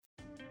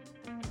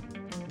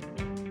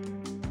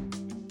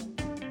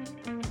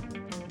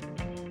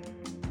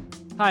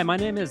Hi, my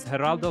name is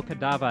Geraldo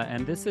Cadava,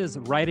 and this is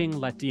Writing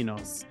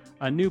Latinos,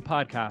 a new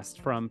podcast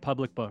from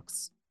Public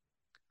Books.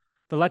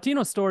 The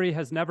Latino story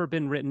has never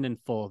been written in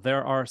full.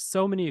 There are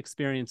so many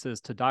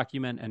experiences to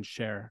document and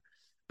share.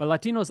 But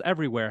Latinos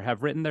everywhere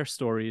have written their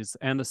stories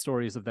and the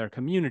stories of their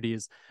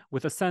communities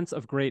with a sense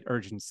of great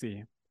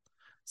urgency.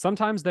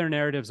 Sometimes their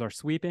narratives are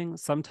sweeping,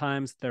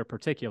 sometimes they're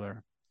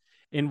particular.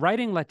 In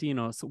Writing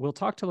Latinos, we'll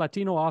talk to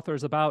Latino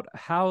authors about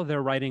how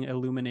their writing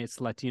illuminates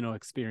Latino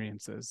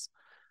experiences.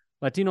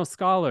 Latino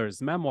scholars,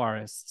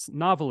 memoirists,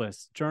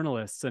 novelists,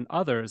 journalists, and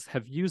others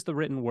have used the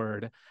written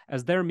word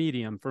as their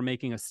medium for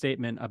making a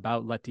statement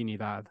about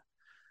Latinidad.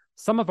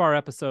 Some of our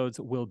episodes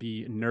will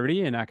be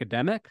nerdy and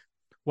academic,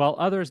 while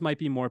others might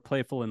be more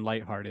playful and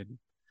lighthearted.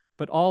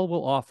 But all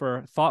will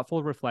offer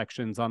thoughtful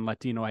reflections on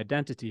Latino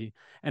identity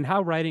and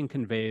how writing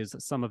conveys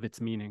some of its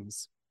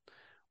meanings.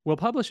 We'll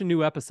publish a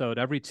new episode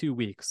every 2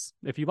 weeks.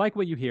 If you like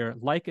what you hear,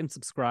 like and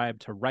subscribe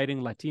to Writing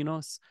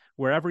Latinos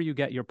wherever you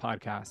get your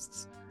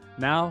podcasts.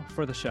 Now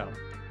for the show.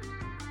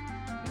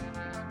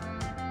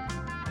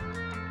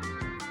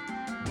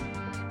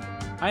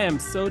 I am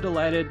so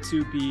delighted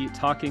to be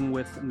talking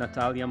with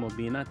Natalia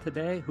Molina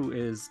today, who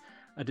is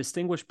a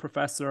distinguished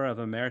professor of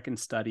American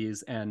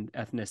Studies and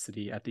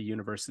Ethnicity at the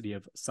University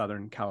of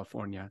Southern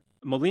California.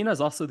 Molina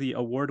is also the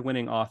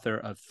award-winning author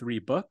of 3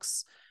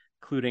 books,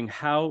 including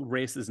How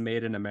Race is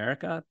Made in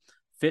America,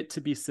 Fit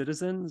to be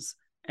Citizens,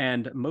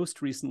 and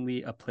most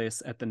recently, A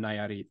Place at the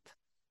Nayarit.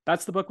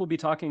 That's the book we'll be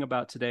talking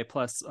about today,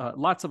 plus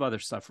lots of other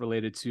stuff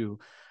related to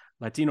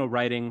Latino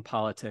writing,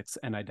 politics,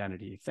 and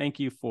identity.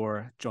 Thank you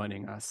for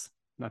joining us,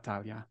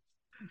 Natalia.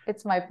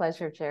 It's my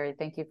pleasure, Jerry.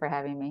 Thank you for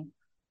having me.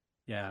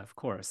 Yeah, of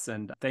course.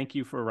 And thank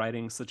you for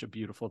writing such a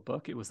beautiful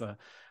book. It was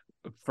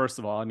first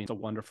of all, it's a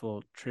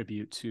wonderful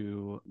tribute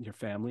to your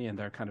family and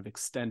their kind of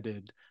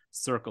extended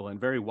circle and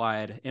very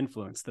wide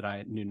influence that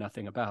I knew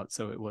nothing about.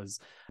 So it was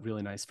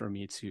really nice for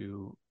me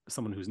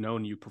someone who's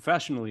known you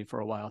professionally for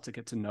a while, to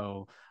get to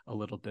know a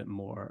little bit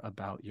more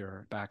about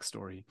your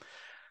backstory.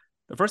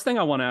 The first thing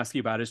I want to ask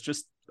you about is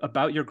just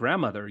about your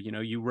grandmother.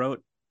 You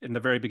wrote in the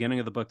very beginning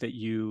of the book that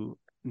you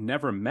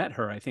never met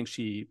her. I think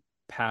she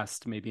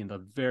passed maybe in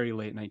the very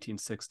late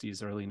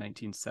 1960s, early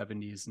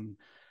 1970s, and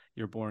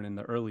you're born in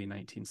the early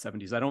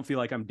 1970s. I don't feel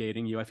like I'm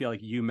dating you. I feel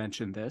like you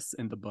mentioned this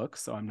in the book,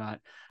 so I'm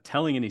not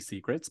telling any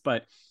secrets,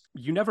 but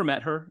you never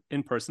met her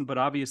in person, but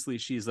obviously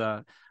she's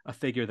a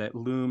figure that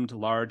loomed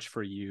large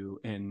for you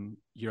in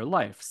your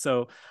life.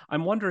 So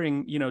I'm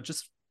wondering,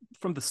 just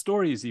from the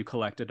stories you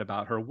collected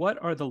about her,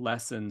 what are the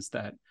lessons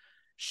that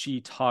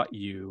she taught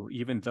you,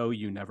 even though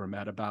you never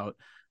met, about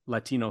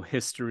Latino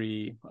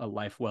history, a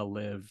life well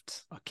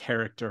lived, a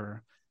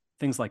character,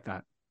 things like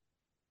that?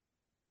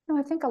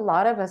 I think a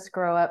lot of us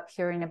grow up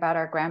hearing about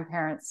our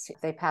grandparents.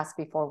 They passed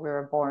before we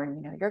were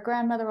born. Your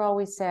grandmother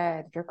always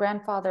said, your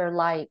grandfather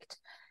liked.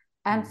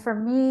 And for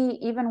me,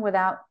 even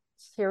without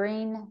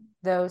hearing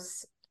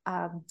those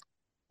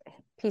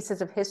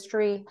pieces of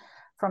history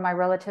from my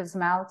relatives'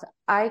 mouths,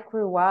 I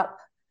grew up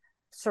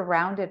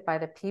surrounded by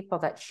the people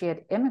that she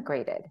had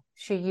immigrated.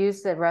 She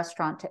used the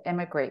restaurant to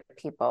immigrate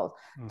people,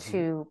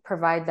 to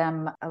provide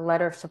them a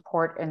letter of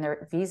support in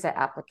their visa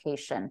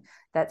application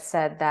that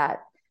said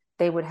that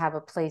they would have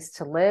a place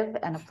to live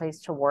and a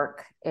place to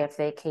work if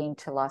they came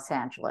to Los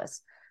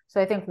Angeles. So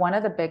I think one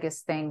of the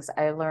biggest things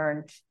I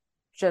learned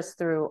just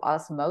through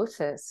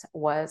osmosis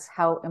was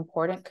how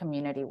important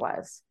community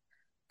was,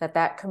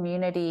 that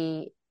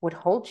community would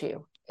hold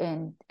you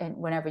in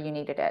whenever you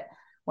needed it.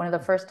 One of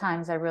the first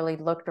times I really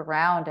looked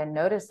around and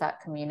noticed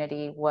that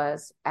community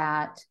was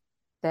at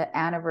the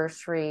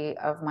anniversary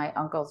of my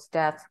uncle's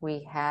death.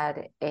 We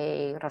had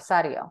a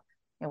rosario.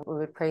 We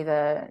would pray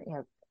the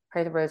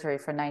rosary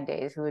for 9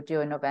 days. We would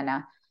do a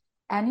novena.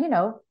 And,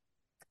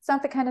 it's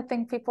not the kind of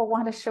thing people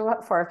want to show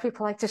up for.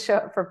 People like to show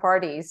up for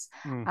parties.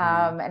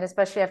 And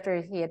especially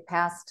after he had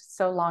passed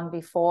so long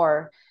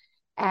before.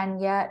 And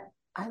yet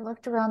I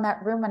looked around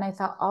that room and I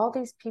thought, all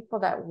these people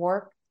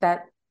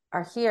that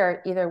are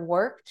here either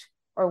worked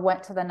or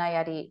went to the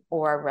Nayarit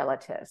or are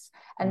relatives.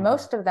 And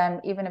most of them,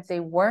 even if they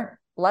weren't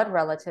blood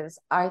relatives,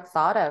 I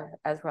thought of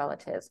as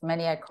relatives.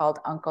 Many I called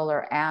uncle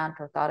or aunt,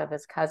 or thought of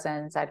as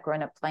cousins. I'd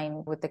grown up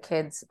playing with the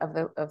kids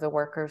of the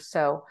workers.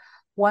 So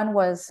one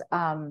was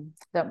the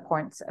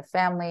importance of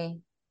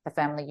family, the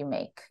family you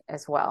make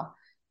as well.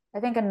 I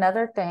think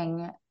another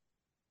thing,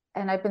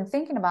 and I've been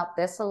thinking about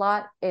this a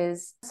lot,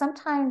 is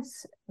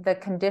sometimes the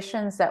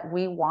conditions that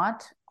we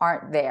want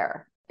aren't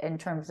there in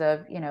terms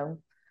of,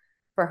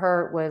 for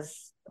her it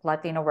was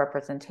Latino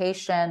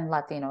representation,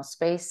 Latino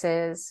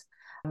spaces,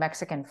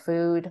 Mexican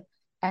food.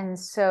 And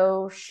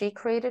so she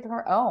created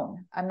her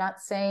own. I'm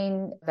not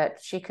saying that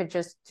she could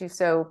just do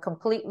so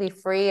completely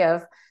free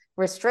of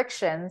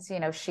restrictions.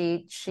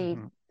 She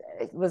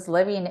was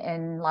living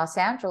in Los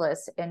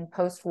Angeles in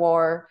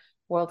post-war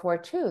World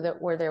War II,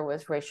 where there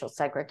was racial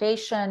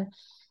segregation.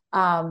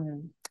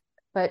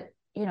 But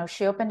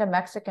she opened a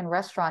Mexican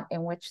restaurant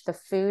in which the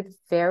food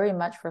very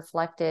much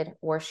reflected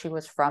where she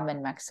was from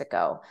in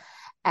Mexico,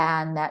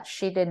 and that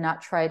she did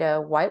not try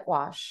to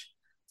whitewash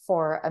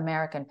for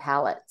American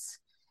palates.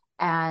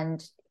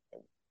 And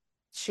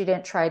she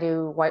didn't try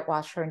to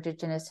whitewash her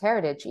indigenous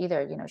heritage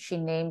either. She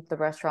named the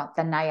restaurant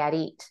the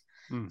Nayarit.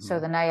 So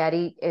the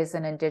Nayarit is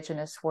an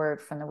indigenous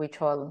word from the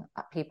Huichol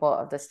people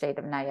of the state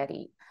of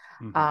Nayarit.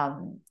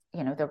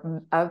 There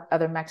are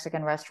other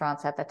Mexican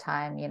restaurants at the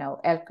time,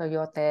 El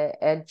Coyote,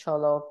 El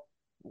Cholo,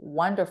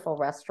 wonderful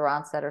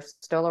restaurants that are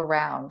still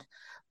around,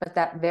 but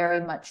that very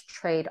much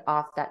trade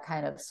off that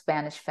kind of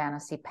Spanish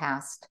fantasy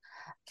past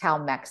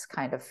Cal-Mex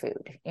kind of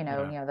food,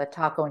 the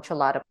taco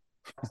enchilada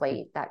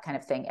plate, that kind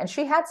of thing. And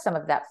she had some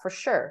of that for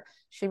sure.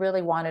 She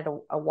really wanted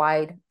a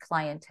wide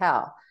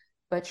clientele,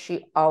 but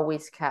she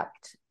always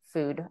kept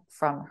food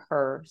from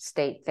her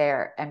state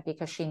there. And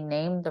because she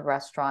named the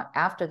restaurant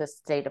after the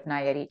state of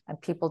Nayarit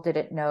and people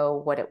didn't know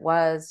what it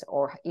was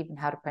or even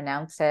how to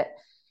pronounce it,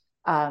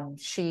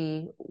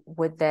 she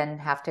would then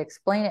have to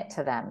explain it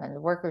to them, and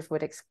the workers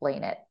would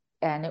explain it,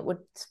 and it would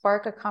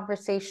spark a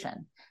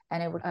conversation,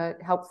 and it would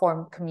help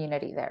form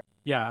community there.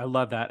 Yeah, I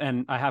love that.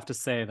 And I have to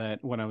say that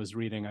when I was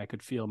reading, I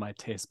could feel my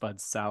taste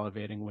buds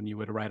salivating when you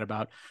would write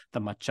about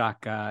the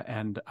machaca.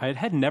 And I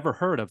had never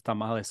heard of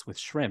tamales with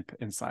shrimp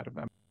inside of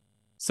them.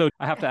 So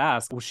I have to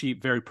ask, was she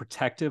very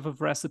protective of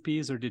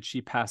recipes, or did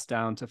she pass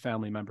down to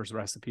family members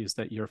recipes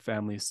that your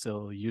family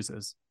still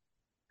uses?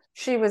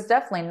 She was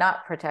definitely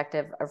not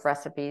protective of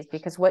recipes,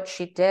 because what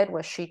she did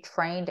was she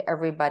trained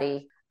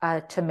everybody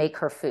to make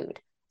her food.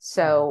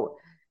 So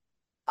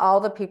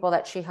all the people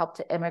that she helped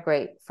to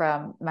immigrate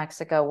from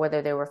Mexico,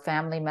 whether they were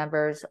family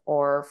members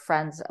or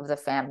friends of the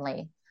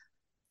family,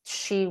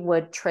 she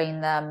would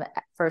train them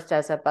first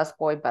as a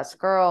busboy, bus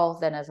girl,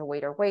 then as a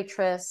waiter,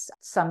 waitress,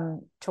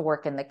 some to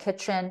work in the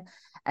kitchen.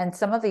 And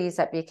some of these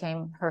that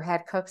became her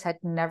head cooks had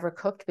never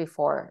cooked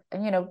before.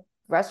 And,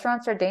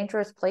 restaurants are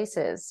dangerous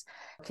places.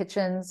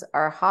 Kitchens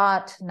are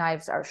hot,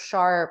 knives are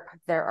sharp,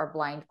 there are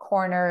blind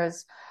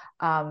corners.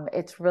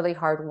 It's really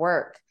hard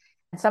work.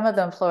 And some of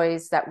the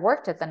employees that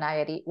worked at the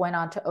Nayarit went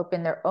on to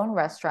open their own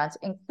restaurants,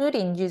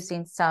 including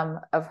using some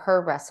of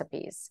her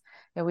recipes.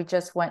 We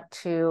just went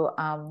to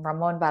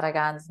Ramon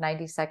Barragan's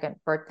 92nd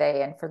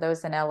birthday. And for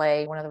those in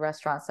LA, one of the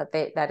restaurants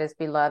that is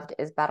beloved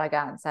is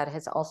Barragan's. That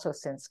has also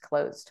since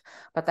closed,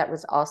 but that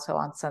was also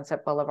on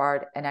Sunset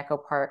Boulevard and Echo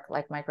Park,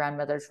 like my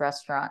grandmother's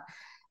restaurant.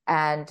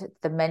 And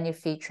the menu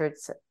featured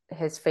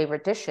his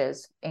favorite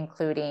dishes,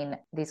 including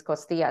these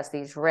costillas,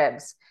 these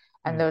ribs.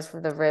 And those were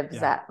the ribs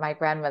that my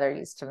grandmother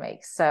used to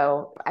make.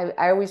 So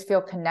I always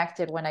feel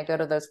connected when I go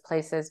to those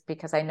places,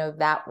 because I know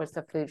that was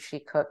the food she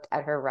cooked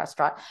at her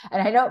restaurant.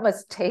 And I know it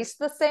must taste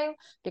the same,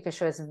 because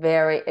she was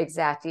very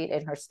exacting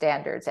in her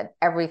standards, and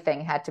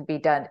everything had to be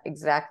done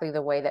exactly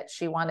the way that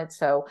she wanted.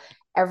 So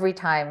every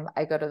time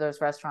I go to those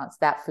restaurants,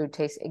 that food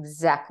tastes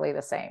exactly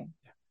the same.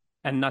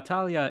 And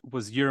Natalia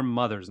was your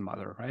mother's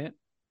mother, right?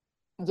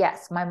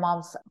 Yes, my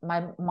mom's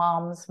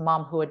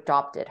mom, who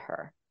adopted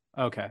her.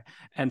 Okay.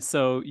 And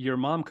so your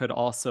mom could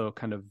also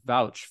kind of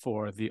vouch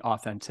for the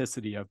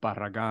authenticity of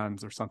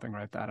Barragan's or something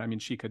like that. I mean,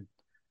 she could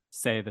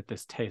say that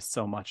this tastes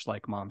so much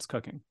like mom's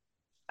cooking.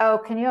 Oh,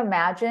 can you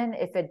imagine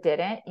if it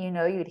didn't?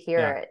 You'd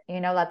hear it.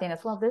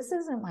 Latinas, well, this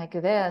isn't like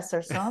this,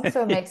 or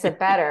so-and-so makes it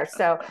better.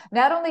 So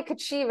not only could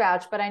she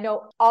vouch, but I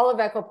know all of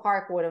Echo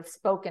Park would have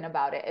spoken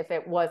about it if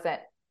it wasn't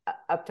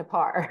up to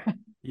par.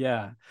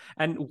 Yeah.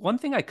 And one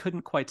thing I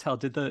couldn't quite tell,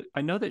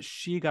 I know that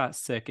she got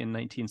sick in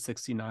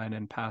 1969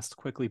 and passed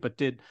quickly, but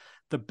did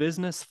the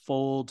business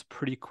fold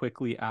pretty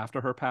quickly after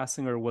her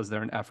passing, or was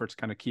there an effort to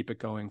kind of keep it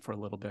going for a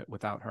little bit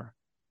without her?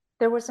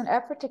 There was an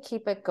effort to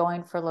keep it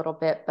going for a little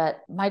bit,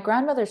 but my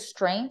grandmother's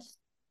strength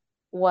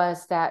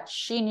was that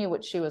she knew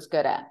what she was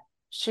good at.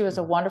 She was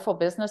a wonderful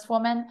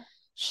businesswoman.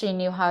 She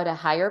knew how to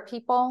hire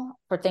people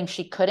for things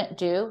she couldn't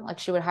do. Like,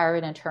 she would hire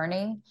an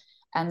attorney,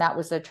 and that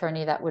was the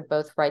attorney that would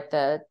both write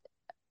the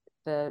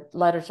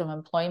letters of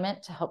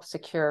employment to help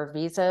secure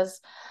visas.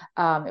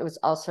 It was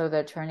also the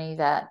attorney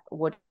that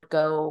would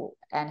go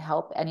and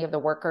help any of the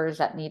workers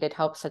that needed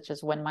help, such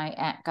as when my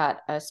aunt got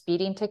a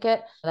speeding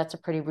ticket. That's a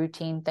pretty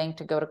routine thing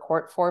to go to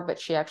court for, but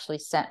she actually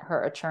sent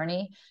her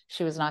attorney.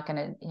 She was not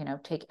going to,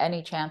 take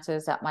any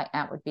chances that my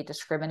aunt would be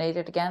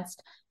discriminated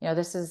against.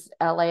 This is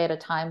LA at a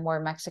time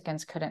where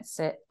Mexicans couldn't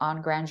sit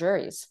on grand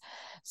juries.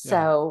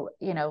 So,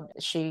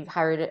 she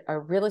hired a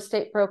real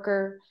estate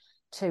broker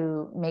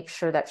to make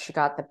sure that she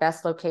got the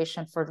best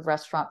location for the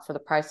restaurant for the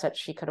price that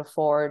she could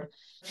afford.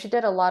 She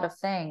did a lot of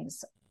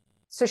things.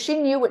 So she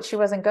knew what she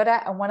wasn't good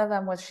at. And one of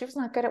them was she was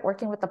not good at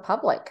working with the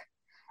public.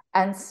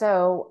 And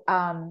so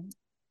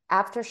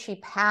after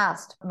she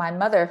passed, my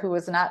mother, who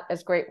was not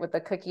as great with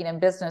the cooking and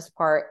business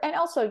part, and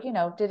also,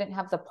 didn't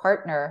have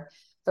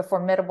the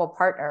formidable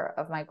partner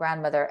of my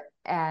grandmother.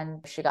 And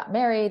she got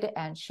married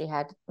and she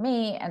had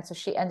me. And so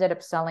she ended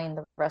up selling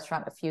the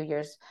restaurant a few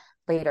years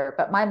later.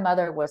 But my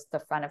mother was the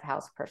front of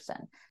house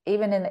person.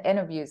 Even in the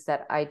interviews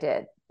that I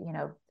did,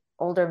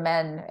 older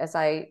men, as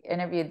I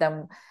interviewed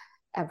them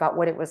about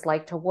what it was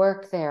like to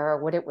work there,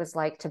 or what it was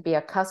like to be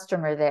a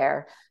customer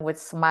there, would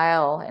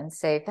smile and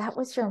say, "That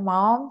was your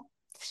mom?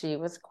 She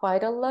was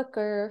quite a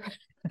looker."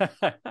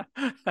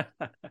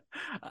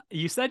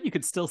 You said you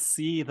could still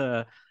see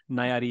the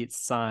Nayarit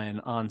sign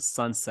on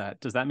Sunset.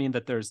 Does that mean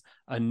that there's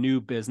a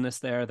new business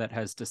there that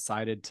has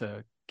decided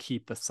to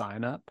keep the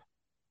sign up?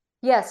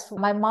 Yes,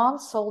 my mom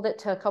sold it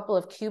to a couple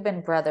of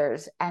Cuban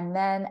brothers. And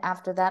then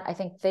after that, I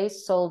think they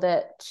sold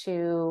it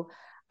to,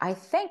 I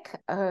think,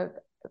 a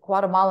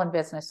Guatemalan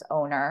business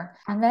owner.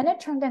 And then it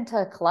turned into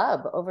a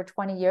club over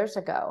 20 years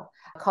ago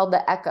called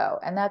the Echo.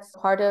 And that's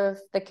part of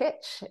the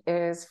kitsch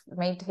is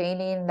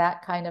maintaining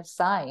that kind of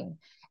sign.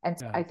 And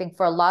Yeah. I think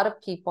for a lot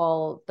of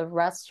people, the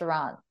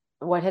restaurant,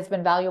 what has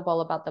been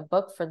valuable about the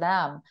book for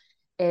them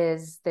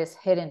is this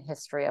hidden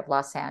history of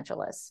Los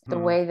Angeles, the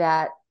Hmm. way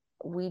that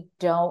we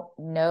don't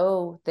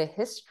know the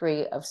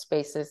history of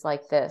spaces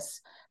like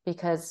this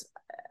because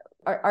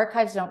our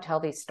archives don't tell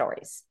these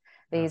stories.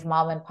 Yeah. These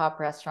mom and pop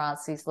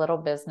restaurants, these little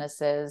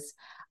businesses,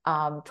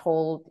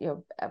 told,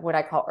 what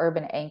I call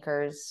urban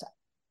anchors,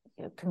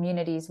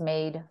 communities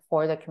made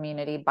for the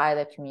community by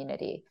the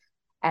community.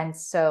 And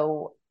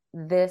so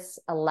this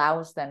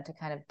allows them to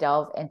kind of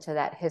delve into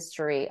that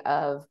history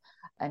of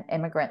an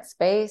immigrant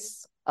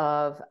space,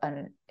 of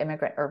an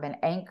immigrant urban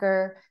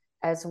anchor,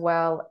 as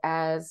well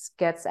as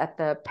gets at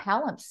the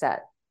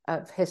palimpsest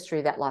of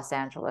history that Los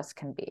Angeles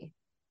can be.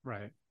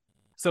 Right.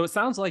 So it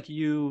sounds like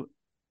you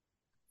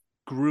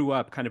grew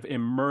up kind of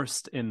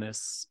immersed in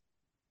this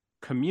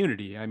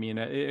community. I mean,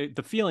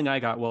 the feeling I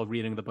got while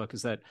reading the book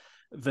is that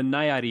the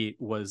Nayarit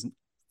was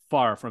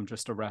far from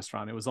just a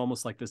restaurant. It was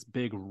almost like this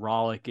big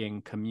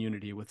rollicking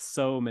community with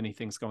so many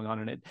things going on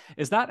in it.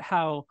 Is that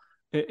how?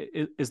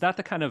 Is that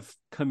the kind of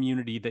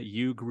community that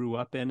you grew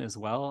up in as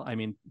well? I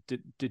mean,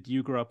 did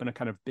you grow up in a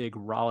kind of big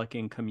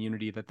rollicking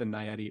community that the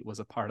Nayarit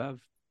was a part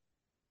of?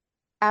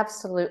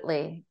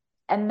 Absolutely.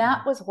 And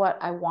that was what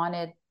I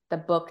wanted the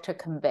book to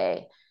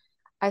convey.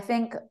 I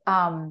think,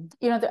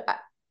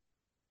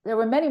 there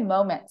were many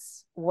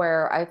moments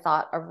where I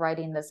thought of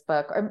writing this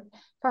book, or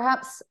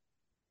perhaps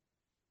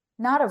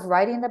not of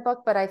writing the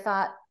book, but I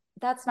thought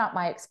that's not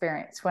my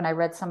experience when I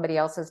read somebody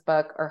else's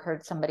book or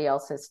heard somebody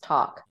else's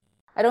talk.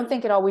 I don't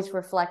think it always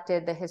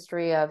reflected the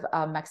history of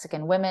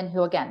Mexican women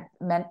who, again,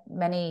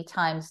 many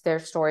times their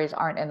stories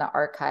aren't in the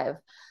archive,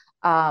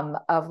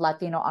 of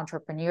Latino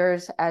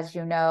entrepreneurs, as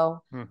you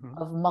know, Mm-hmm.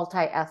 of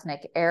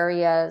multi-ethnic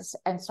areas.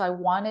 And so I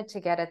wanted to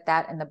get at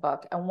that in the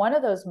book. And one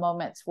of those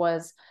moments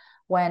was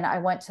when I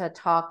went to a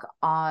talk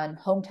on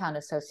hometown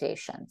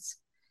associations.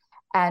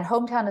 And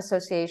hometown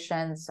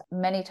associations,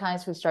 many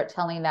times we start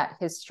telling that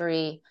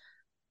history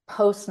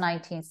post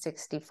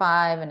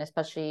 1965 and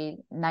especially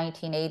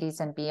 1980s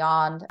and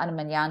beyond. Ana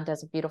Manyan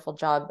does a beautiful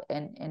job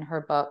in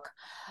her book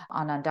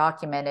on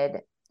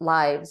undocumented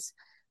lives.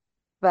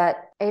 But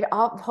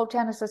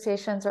hometown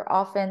associations are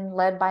often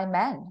led by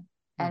men,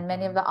 and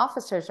many of Mm-hmm. the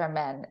officers are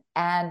men.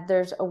 And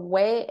there's a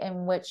way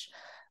in which,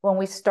 when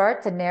we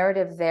start the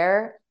narrative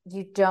there,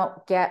 you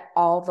don't get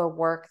all the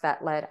work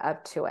that led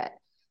up to it.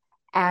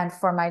 And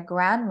for my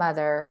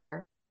grandmother,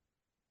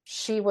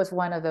 she was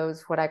one of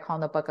those, what I call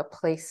in the book, a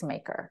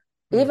placemaker.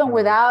 Even Mm-hmm.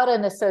 without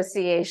an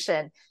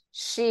association,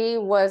 she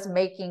was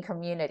making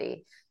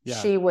community.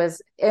 Yeah. She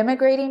was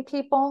immigrating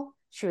people,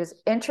 she was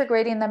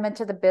integrating them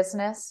into the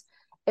business.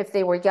 If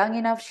they were young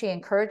enough, she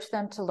encouraged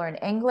them to learn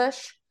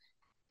English.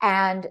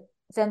 And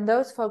then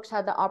those folks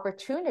had the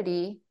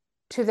opportunity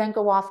to then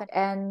go off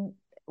and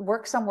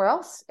work somewhere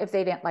else if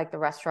they didn't like the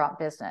restaurant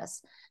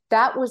business.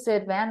 That was the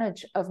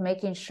advantage of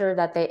making sure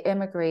that they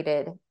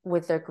immigrated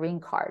with their green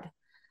card.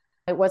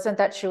 It wasn't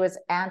that she was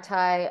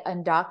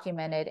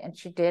anti-undocumented, and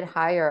she did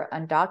hire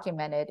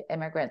undocumented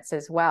immigrants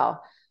as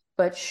well,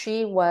 but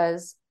she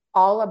was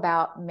all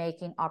about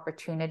making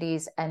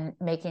opportunities and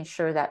making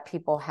sure that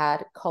people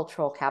had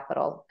cultural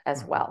capital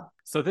as Mhm. well.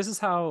 So this is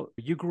how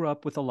you grew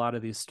up with a lot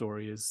of these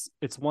stories.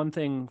 It's one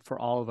thing for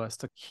all of us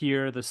to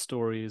hear the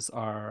stories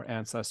our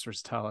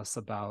ancestors tell us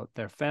about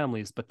their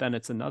families, but then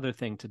it's another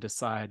thing to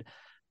decide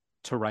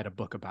to write a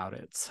book about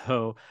it.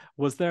 So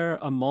was there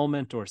a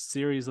moment or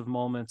series of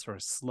moments or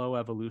a slow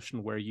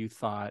evolution where you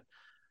thought,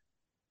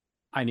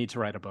 I need to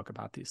write a book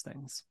about these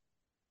things?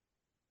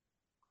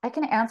 I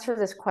can answer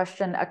this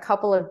question a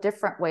couple of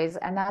different ways,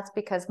 and that's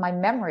because my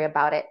memory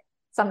about it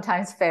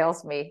sometimes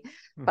fails me.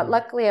 But Mm-hmm.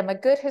 luckily, I'm a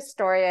good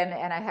historian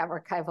and I have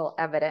archival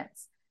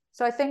evidence.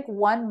 So I think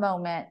one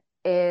moment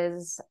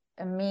is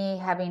me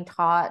having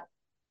taught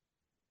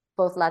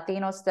both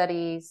Latino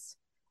studies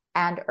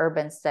and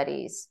urban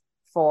studies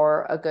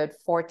for a good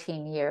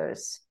 14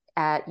 years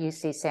at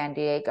UC San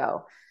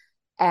Diego.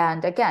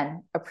 And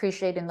again,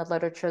 appreciating the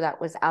literature that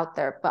was out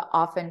there, but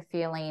often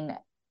feeling,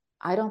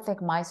 I don't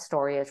think my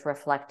story is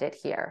reflected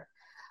here.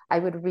 I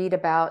would read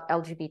about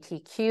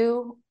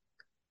LGBTQ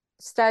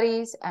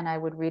studies and I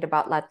would read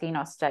about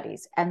Latino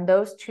studies, and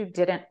those two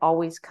didn't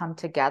always come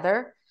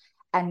together.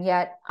 And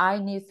yet I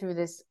knew through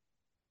this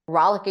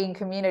rollicking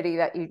community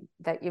that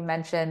you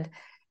mentioned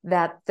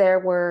that there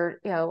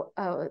were,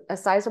 a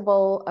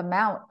sizable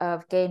amount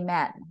of gay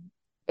men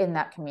in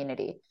that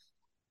community.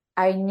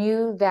 I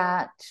knew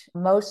that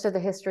most of the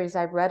histories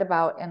I've read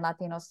about in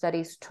Latino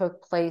studies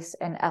took place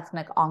in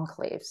ethnic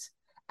enclaves.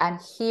 And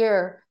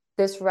here,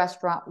 this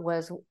restaurant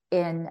was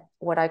in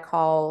what I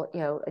call,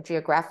 a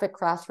geographic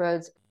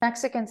crossroads.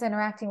 Mexicans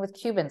interacting with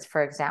Cubans,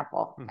 for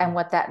example, and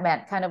what that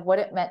meant, kind of what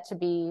it meant to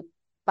be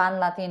Pan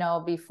Latino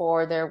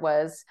before there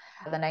was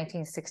the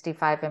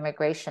 1965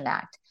 Immigration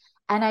Act.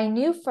 And I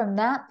knew from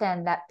that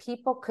then that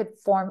people could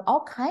form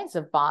all kinds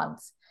of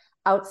bonds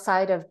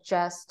outside of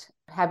just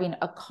having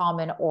a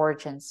common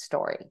origin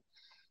story.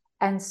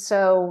 And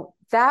so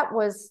that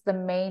was the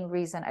main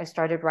reason I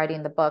started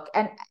writing the book.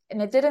 And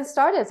it didn't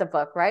start as a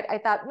book, right? I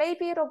thought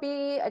maybe it'll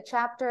be a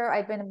chapter.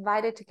 I'd been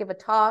invited to give a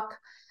talk,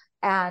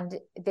 and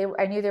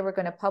I knew they were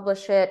going to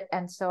publish it.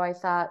 And so I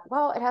thought,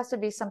 well, it has to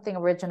be something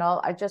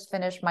original. I just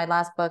finished my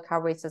last book, How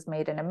Race is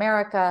Made in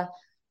America.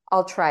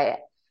 I'll try it.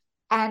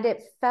 And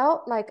it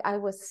felt like I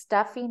was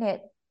stuffing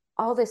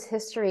all this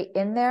history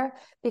in there,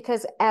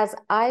 because as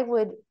I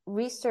would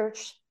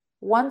research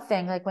one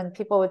thing, like when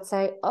people would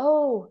say,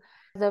 oh,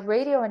 the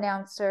radio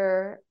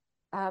announcer,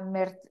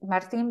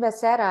 Martin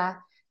Becerra,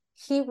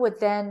 he would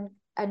then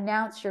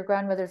announce your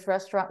grandmother's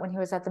restaurant when he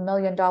was at the $1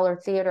 Million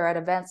Theater at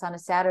events on a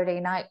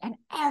Saturday night. And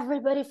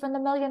everybody from the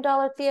 $1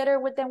 Million Theater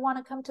would then want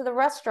to come to the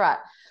restaurant.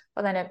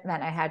 Well, then it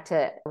meant I had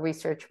to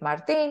research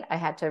Martin. I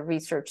had to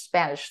research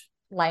Spanish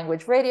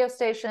language radio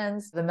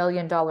stations, the $1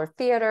 Million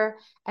Theater.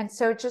 And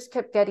so it just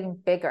kept getting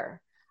bigger.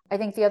 I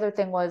think the other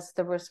thing was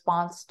the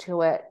response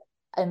to it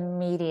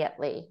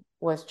immediately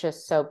was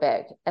just so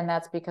big. And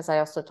that's because I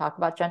also talk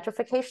about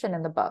gentrification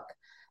in the book,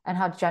 and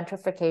how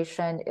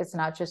gentrification is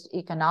not just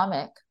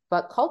economic,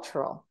 but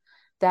cultural.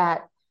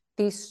 That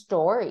these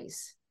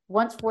stories,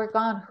 once we're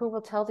gone, who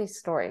will tell these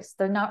stories?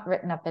 They're not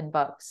written up in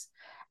books.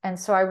 And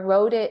so I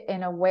wrote it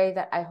in a way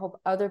that I hope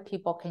other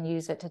people can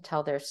use it to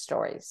tell their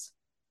stories.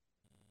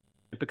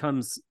 It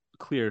becomes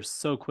clear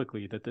so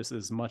quickly that this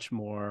is much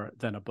more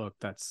than a book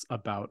that's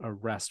about a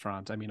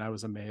restaurant. I mean, I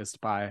was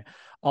amazed by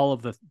all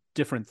of the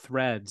different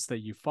threads that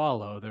you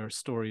follow. There are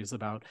stories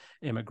about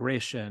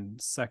immigration,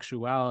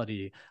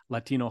 sexuality,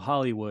 Latino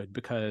Hollywood,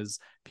 because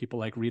people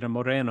like Rita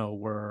Moreno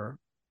were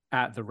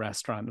at the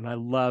restaurant. And I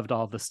loved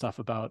all the stuff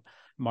about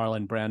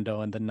Marlon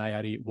Brando and the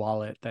Nayarit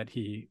wallet that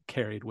he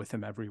carried with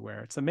him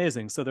everywhere. It's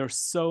amazing. So there's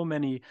so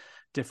many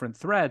different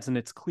threads, and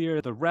it's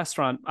clear the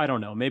restaurant, I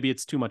don't know, maybe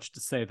it's too much to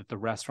say that the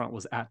restaurant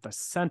was at the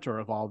center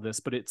of all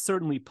this, but it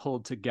certainly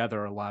pulled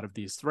together a lot of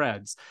these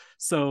threads.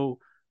 So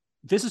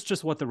this is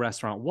just what the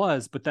restaurant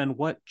was, but then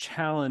what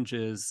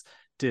challenges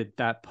did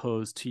that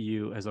pose to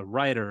you as a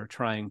writer,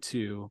 trying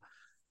to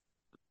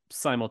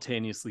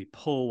simultaneously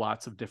pull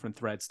lots of different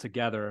threads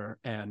together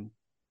and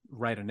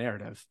write a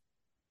narrative?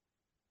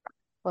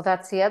 Well,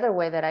 that's the other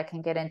way that I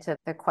can get into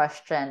the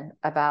question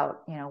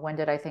about, when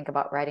did I think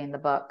about writing the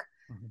book?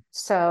 Mm-hmm.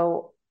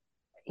 So,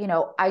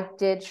 I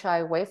did shy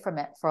away from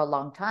it for a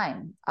long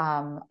time.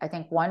 I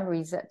think one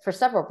reason, for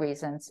several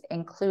reasons,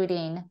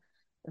 including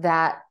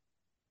that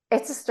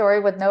it's a story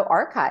with no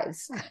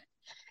archives,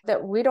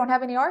 that we don't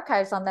have any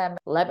archives on them.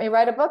 Let me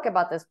write a book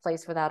about this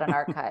place without an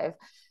archive.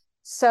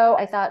 So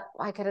I thought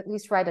I could at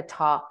least write a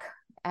talk,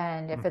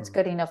 and if it's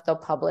good enough, they'll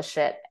publish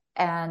it.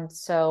 And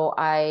so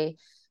I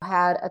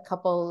had a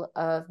couple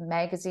of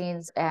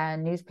magazines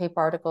and newspaper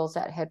articles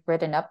that had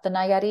written up the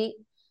Nayarit.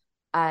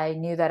 I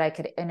knew that I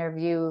could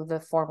interview the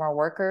former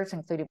workers,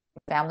 including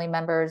family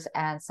members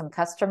and some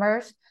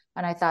customers.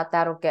 And I thought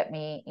that'll get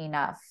me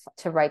enough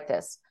to write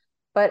this.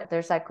 But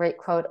there's that great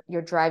quote,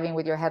 you're driving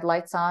with your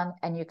headlights on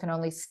and you can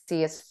only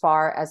see as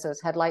far as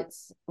those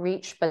headlights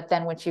reach. But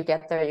then once you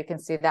get there, you can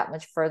see that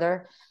much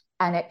further.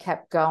 And it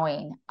kept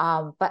going.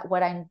 But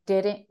what I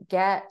didn't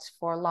get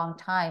for a long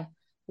time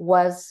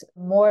was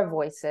more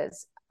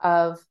voices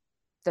of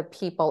the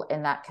people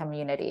in that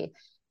community.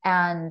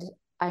 And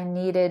I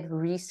needed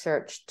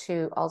research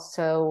to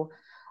also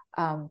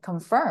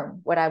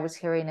confirm what I was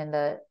hearing in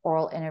the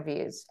oral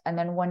interviews. And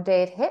then one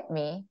day it hit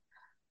me,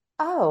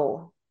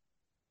 oh,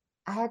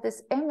 I had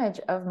this image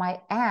of my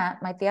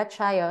aunt, my tia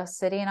Chayo,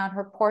 sitting on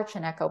her porch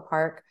in Echo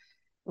Park,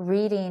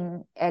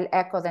 reading El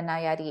Eco de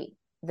Nayarit,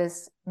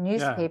 this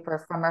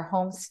newspaper from her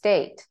home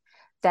state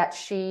that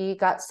she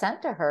got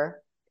sent to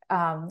her,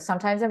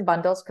 sometimes in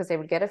bundles because they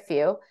would get a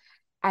few.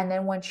 And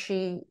then when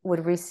she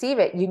would receive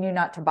it, you knew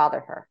not to bother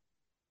her.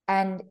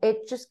 And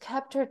it just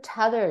kept her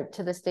tethered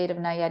to the state of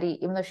Nayarit,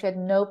 even though she had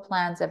no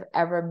plans of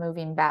ever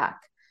moving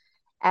back.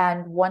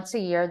 And once a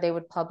year, they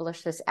would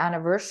publish this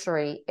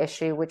anniversary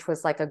issue, which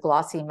was like a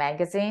glossy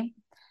magazine.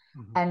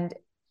 And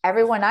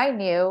everyone I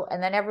knew,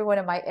 and then everyone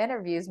in my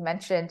interviews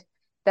mentioned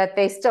that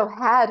they still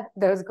had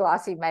those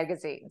glossy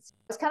magazines.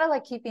 It was kind of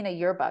like keeping a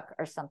yearbook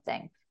or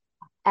something.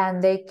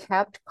 And they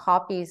kept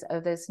copies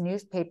of this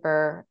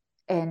newspaper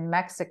in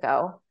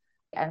Mexico.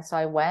 And so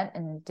I went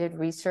and did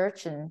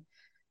research, and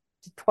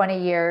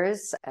 20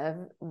 years of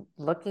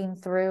looking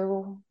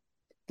through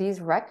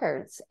these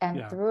records,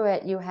 and through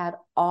it you had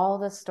all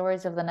the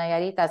stories of the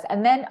Nayaritas.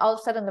 And then all of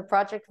a sudden the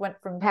project went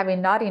from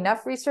having not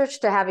enough research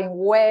to having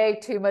way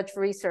too much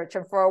research.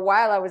 And for a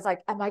while I was like,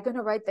 am I going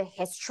to write the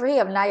history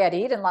of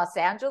Nayarit in Los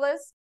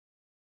Angeles?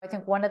 I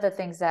think one of the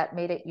things that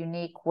made it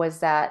unique was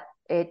that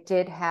it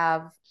did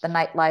have the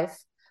nightlife,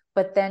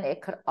 but then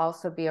it could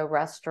also be a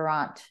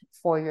restaurant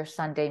for your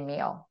Sunday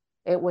meal.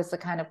 It was the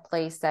kind of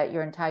place that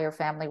your entire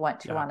family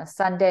went to on a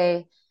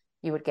Sunday.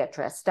 You would get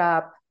dressed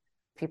up.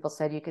 People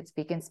said you could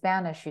speak in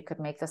Spanish. You could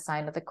make the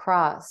sign of the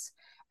cross.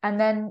 And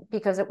then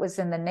because it was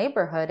in the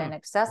neighborhood and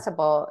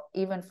accessible,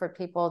 even for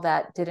people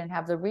that didn't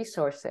have the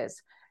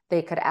resources,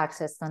 they could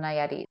access the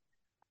Nayarit.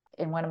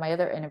 In one of my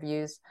other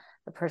interviews,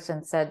 the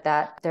person said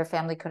that their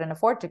family couldn't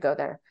afford to go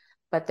there,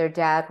 but their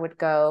dad would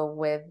go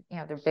with,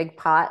 their big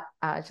pot,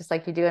 just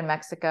like you do in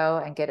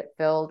Mexico, and get it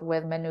filled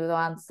with menudo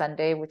on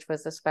Sunday, which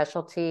was a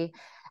specialty,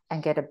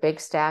 and get a big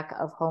stack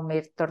of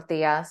homemade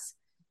tortillas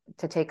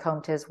to take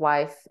home to his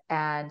wife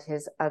and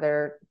his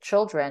other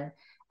children.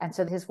 And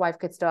so his wife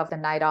could still have the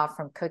night off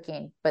from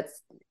cooking, but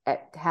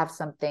have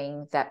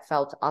something that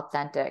felt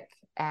authentic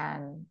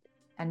and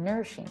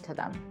nourishing to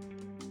them.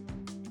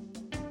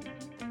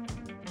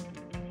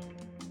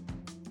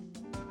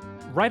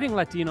 Writing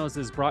Latinos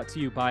is brought to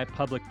you by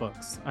Public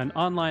Books, an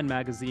online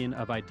magazine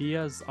of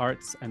ideas,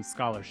 arts, and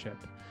scholarship.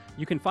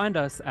 You can find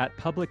us at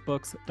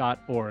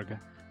publicbooks.org.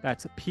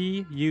 That's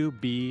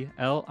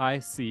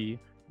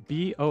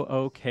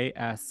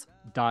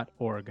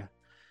PUBLICBOOKS.org.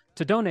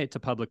 To donate to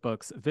Public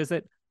Books,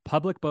 visit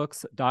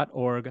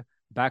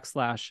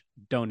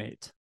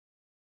publicbooks.org/donate.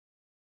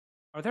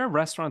 Are there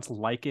restaurants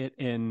like it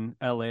in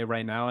LA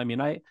right now? I mean,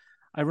 I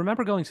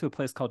remember going to a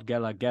place called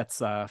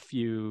Guelaguetza a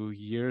few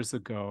years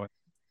ago.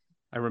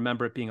 I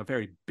remember it being a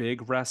very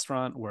big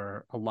restaurant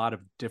where a lot of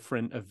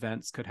different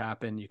events could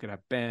happen. You could have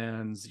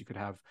bands, you could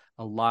have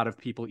a lot of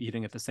people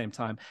eating at the same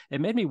time.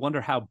 It made me wonder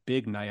how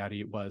big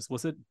Nayarit was.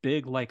 Was it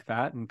big like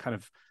that and kind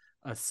of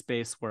a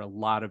space where a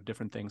lot of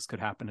different things could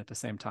happen at the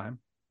same time?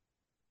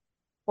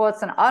 Well,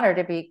 it's an honor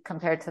to be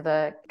compared to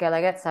the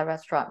Guelaguetza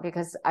restaurant,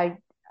 because I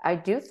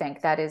do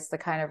think that is the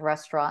kind of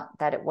restaurant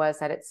that it was,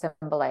 that it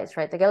symbolized,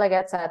 right? The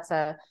Guelaguetza, it's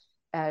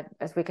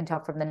as we can tell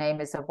from the name,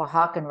 is a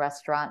Oaxacan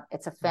restaurant.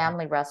 It's a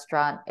family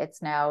restaurant.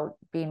 It's now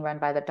being run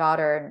by the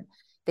daughter, and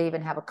they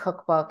even have a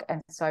cookbook.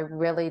 And so I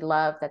really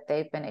love that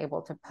they've been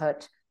able to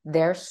put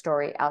their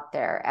story out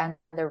there and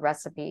their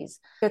recipes.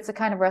 It's a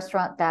kind of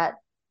restaurant that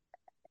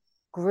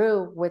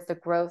grew with the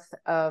growth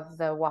of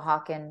the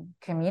Oaxacan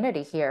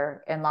community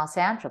here in Los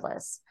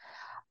Angeles.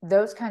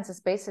 Those kinds of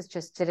spaces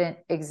just didn't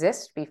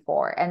exist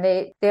before. And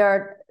they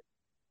are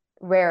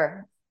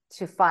rare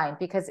to find,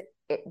 because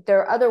there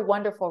are other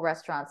wonderful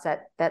restaurants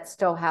that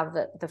still have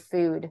the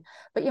food,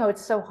 but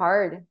it's so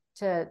hard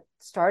to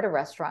start a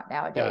restaurant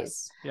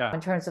nowadays. Yes. Yeah.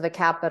 In terms of the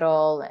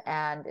capital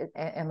and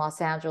in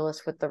Los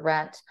Angeles with the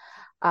rent.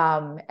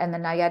 And the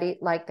Nayarit,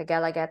 like the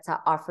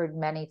Guelaguetza, offered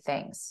many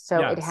things.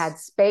 So it had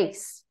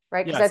space,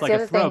 right? Yeah, it's like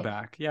a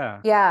throwback.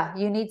 Yeah,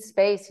 you need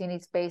space. You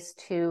need space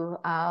to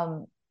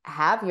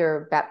have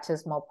your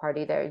baptismal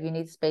party there. You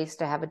need space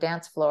to have a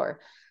dance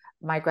floor.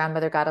 My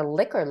grandmother got a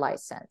liquor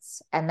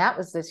license, and that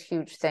was this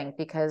huge thing,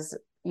 because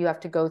you have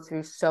to go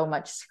through so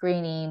much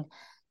screening,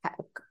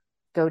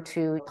 go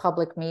to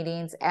public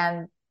meetings,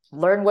 and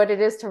learn what it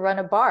is to run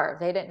a bar.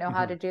 They didn't know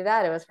how to do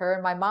that. It was her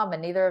and my mom,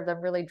 and neither of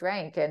them really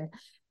drank. And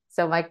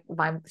so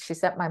she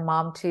sent my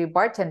mom to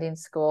bartending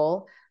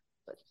school,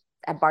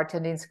 a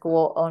bartending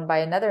school owned by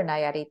another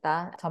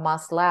Nayarita,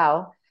 Tomas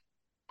Lau.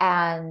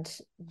 And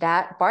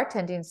that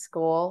bartending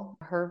school,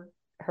 her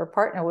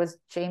partner was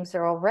James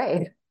Earl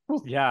Ray.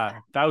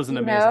 Yeah, that was an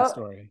amazing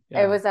story.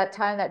 Yeah. It was that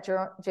time that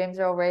James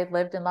Earl Ray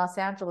lived in Los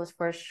Angeles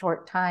for a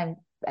short time,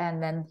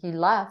 and then he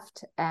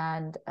left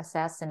and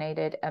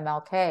assassinated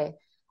MLK.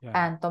 Yeah.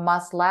 And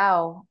Tomas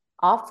Lau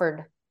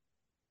offered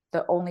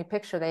the only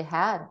picture they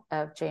had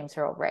of James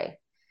Earl Ray,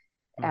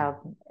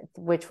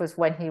 which was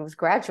when he was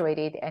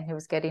graduating and he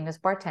was getting his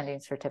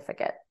bartending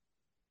certificate.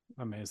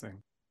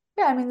 Amazing.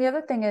 Yeah, I mean, the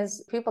other thing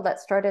is, people that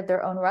started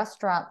their own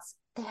restaurants,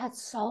 they had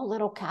so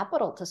little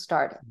capital to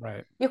start.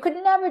 Right. You could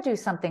never do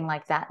something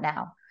like that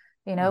now,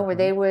 where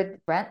they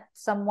would rent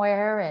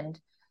somewhere and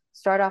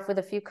start off with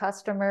a few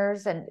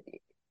customers, and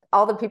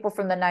all the people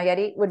from the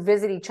Nayarit would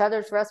visit each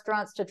other's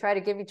restaurants to try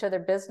to give each other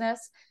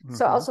business.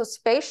 So also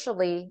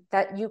spatially,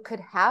 that you could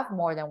have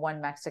more than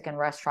one Mexican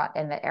restaurant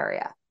in the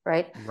area,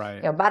 right?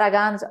 Right.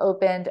 Barragan's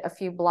opened a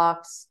few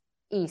blocks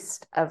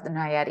east of the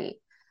Nayarit.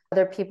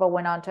 Other people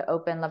went on to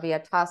open La Villa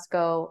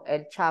Tasco,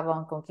 El Chavo,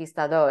 and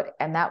Conquistador,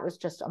 and that was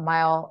just a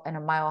mile and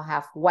a mile and a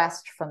half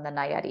west from the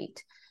Nayarit.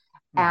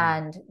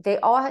 And they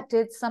all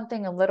did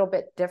something a little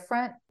bit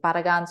different.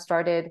 Barragan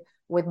started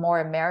with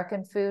more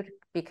American food,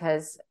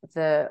 because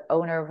the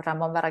owner,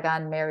 Ramon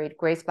Barragan, married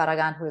Grace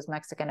Barragan, who was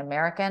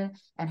Mexican-American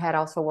and had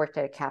also worked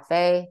at a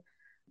cafe.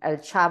 El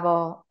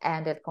Chavo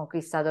and El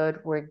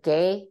Conquistador were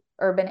gay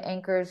urban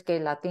anchors, gay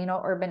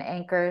Latino urban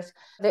anchors.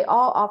 They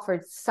all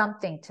offered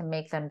something to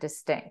make them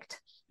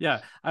distinct.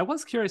 Yeah, I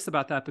was curious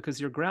about that,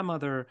 because your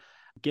grandmother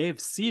gave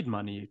seed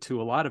money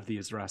to a lot of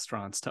these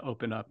restaurants to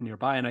open up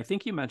nearby. And I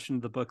think you mentioned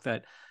in the book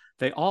that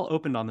they all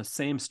opened on the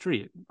same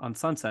street on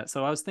Sunset.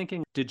 So I was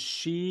thinking, did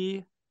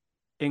she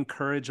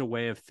encourage a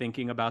way of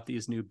thinking about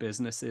these new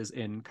businesses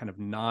in kind of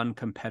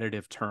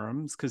non-competitive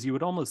terms? Because you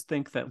would almost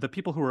think that the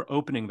people who were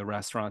opening the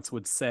restaurants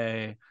would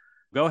say,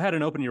 go ahead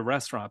and open your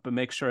restaurant, but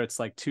make sure it's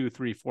like 2,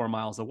 3, 4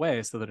 miles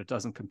away so that it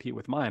doesn't compete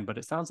with mine. But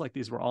it sounds like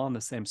these were all on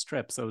the same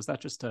strip. So is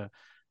that just a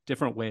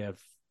different way of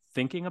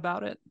thinking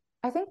about it?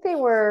 I think they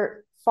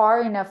were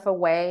far enough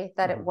away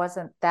that it Mm-hmm.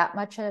 wasn't that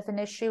much of an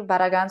issue.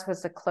 Barragán's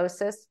was the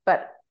closest,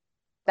 but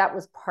that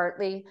was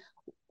partly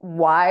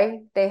why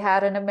they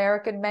had an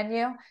American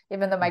menu,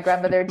 even though my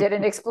grandmother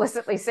didn't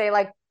explicitly say,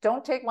 like,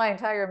 don't take my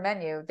entire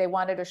menu. They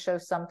wanted to show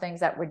some things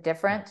that were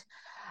different.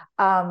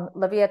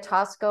 La Via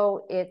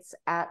Tosco, it's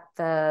at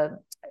the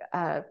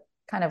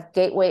kind of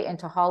gateway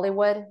into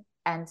Hollywood.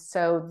 And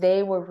so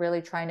they were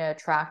really trying to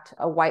attract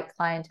a white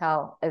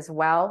clientele as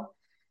well.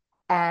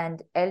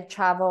 And El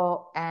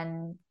Chavo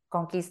and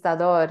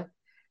Conquistador,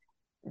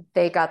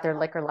 they got their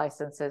liquor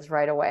licenses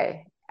right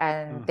away.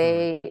 And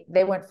Mm-hmm.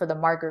 they went for the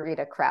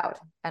margarita crowd.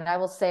 And I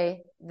will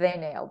say they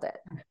nailed it.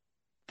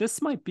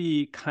 This might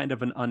be kind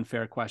of an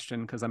unfair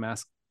question because I'm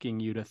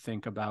asking you to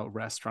think about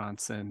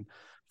restaurants in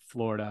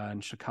Florida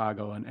and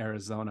Chicago and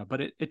Arizona,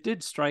 but it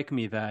did strike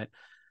me that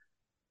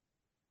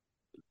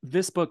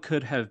this book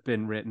could have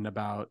been written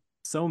about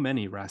so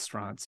many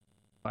restaurants.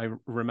 I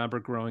remember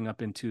growing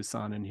up in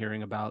Tucson and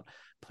hearing about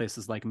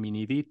places like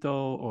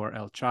Minidito or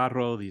El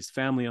Charro, these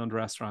family-owned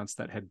restaurants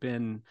that had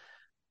been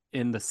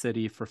in the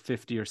city for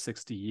 50 or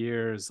 60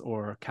 years,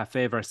 or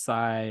Cafe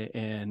Versailles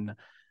in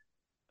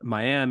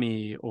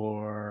Miami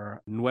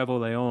or Nuevo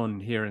Leon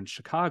here in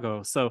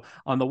Chicago. So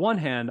on the one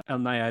hand, El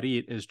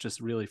Nayarit is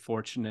just really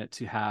fortunate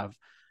to have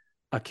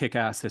a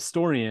kick-ass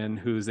historian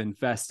who's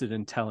invested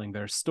in telling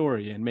their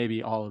story. And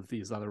maybe all of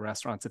these other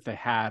restaurants, if they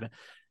had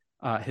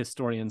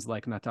historians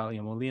like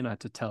Natalia Molina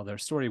to tell their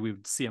story, we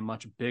would see a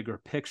much bigger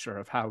picture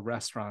of how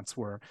restaurants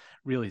were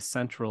really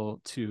central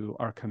to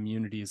our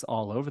communities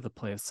all over the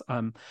place.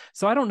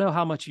 So I don't know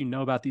how much you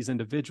know about these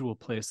individual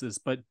places,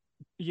 but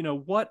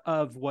what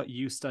of what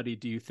you study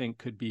do you think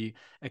could be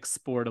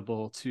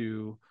exportable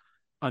to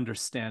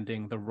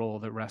understanding the role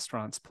that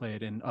restaurants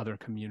played in other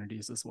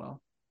communities as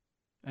well?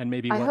 And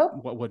maybe I what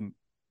hope what wouldn't?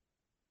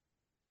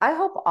 I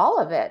hope all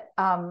of it.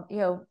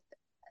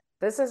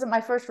 This isn't my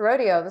first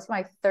rodeo. This is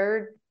my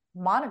third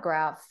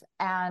monograph.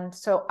 And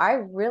so I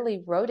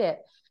really wrote it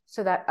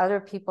so that other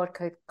people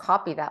could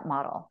copy that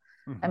model.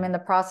 Mm-hmm. I'm in the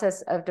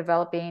process of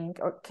developing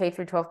K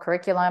through 12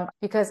 curriculum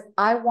because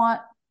I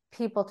want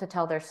people to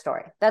tell their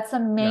story. That's the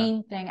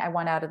main thing I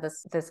want out of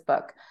this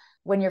book.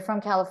 When you're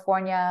from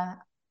California,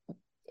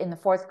 in the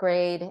fourth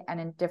grade and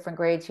in different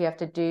grades, you have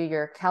to do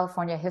your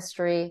California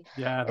history.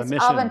 Yeah, the It's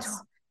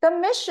missions. the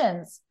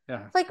missions.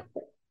 Yeah. Like,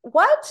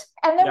 what?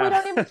 And then we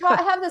Yeah. don't even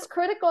have this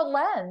critical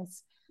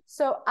lens.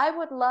 So I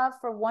would love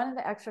for one of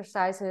the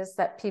exercises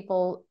that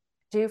people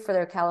do for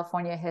their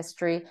California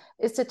history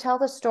is to tell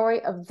the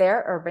story of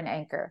their urban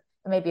anchor.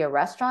 It may be a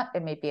restaurant,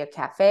 it may be a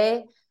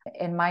cafe.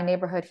 In my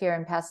neighborhood here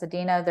in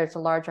Pasadena, there's a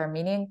large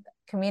Armenian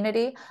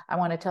community. I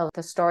want to tell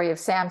the story of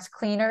Sam's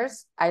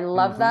Cleaners. I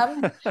love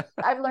Mm-hmm. them.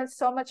 I've learned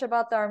so much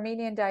about the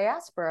Armenian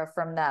diaspora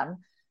from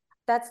them.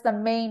 That's the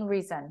main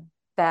reason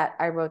that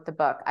I wrote the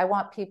book. I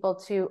want people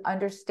to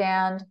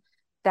understand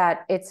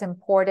that it's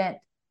important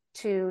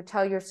to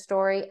tell your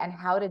story and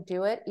how to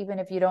do it, even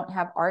if you don't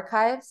have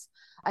archives.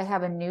 I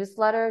have a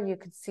newsletter. You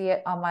can see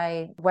it on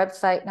my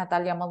website,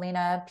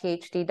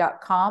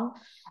 nataliamolinaphd.com.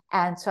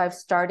 And so I've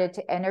started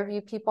to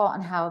interview people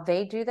on how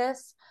they do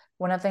this.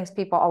 One of the things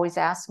people always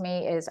ask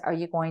me is, are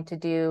you going to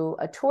do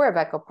a tour of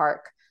Echo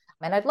Park?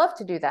 And I'd love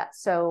to do that.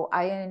 So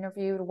I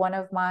interviewed one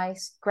of my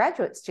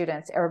graduate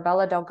students,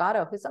 Arabella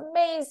Delgado, who's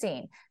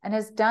amazing and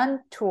has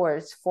done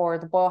tours for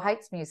the Boyle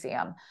Heights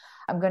Museum.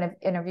 I'm going to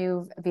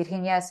interview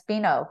Virginia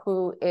Espino,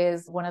 who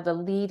is one of the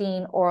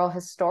leading oral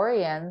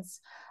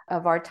historians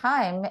of our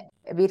time.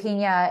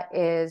 Virginia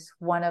is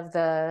one of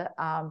the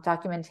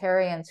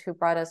documentarians who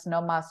brought us No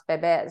Mas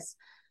Bebés,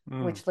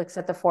 which looks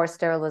at the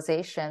forced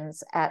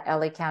sterilizations at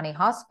LA County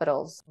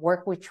hospitals,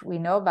 work which we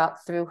know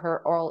about through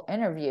her oral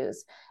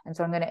interviews. And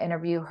so I'm going to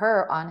interview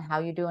her on how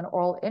you do an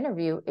oral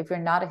interview if you're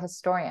not a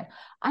historian.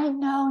 I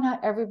know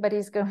not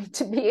everybody's going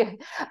to be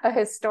a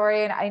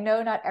historian. I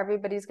know not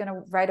everybody's going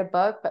to write a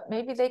book, but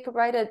maybe they could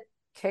write a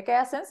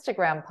kick-ass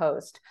Instagram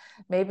post.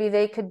 Maybe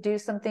they could do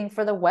something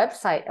for the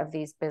website of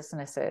these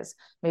businesses.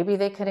 Maybe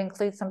they could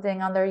include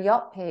something on their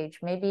Yelp page.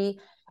 Maybe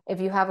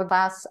if you have a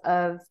class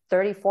of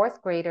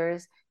 34th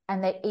graders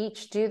and they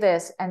each do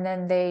this and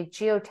then they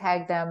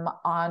geotag them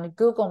on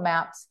Google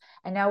Maps.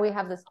 And now we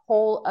have this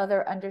whole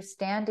other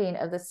understanding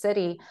of the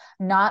city,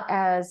 not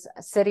as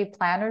city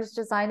planners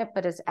design it,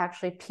 but as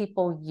actually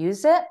people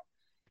use it.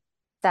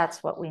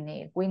 That's what we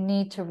need. We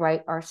need to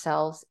write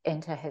ourselves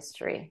into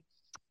history.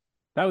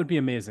 That would be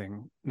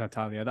amazing,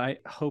 Natalia. I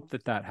hope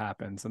that that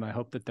happens. And I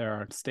hope that there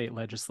are state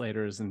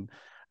legislators and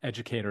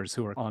educators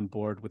who are on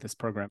board with this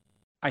program.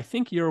 I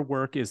think your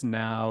work is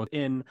now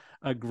in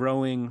a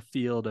growing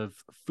field of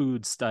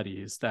food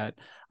studies that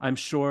I'm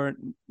sure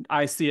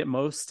I see it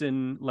most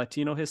in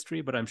Latino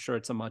history, but I'm sure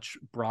it's a much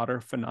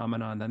broader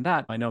phenomenon than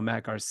that. I know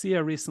Matt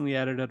Garcia recently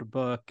edited a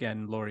book,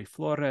 and Lori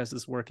Flores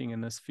is working in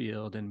this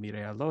field, and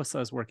Mireya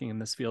Loza is working in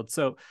this field.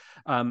 So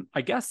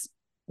I guess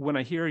when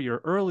I hear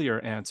your earlier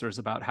answers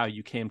about how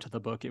you came to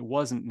the book, it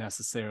wasn't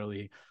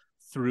necessarily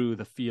through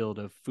the field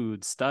of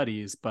food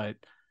studies, but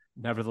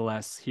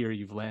nevertheless, here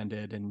you've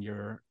landed and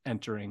you're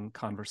entering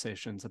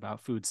conversations about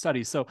food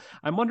studies. So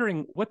I'm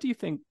wondering, what do you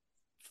think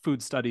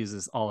food studies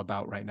is all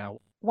about right now?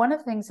 One of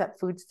the things that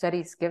food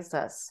studies gives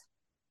us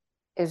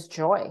is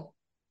joy.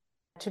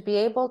 To be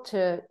able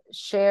to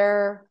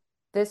share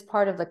this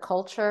part of the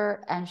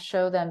culture and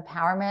show the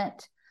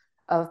empowerment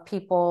of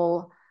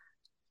people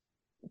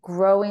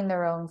growing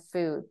their own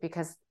food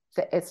because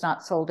it's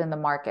not sold in the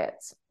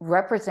markets,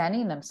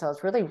 representing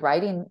themselves, really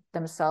writing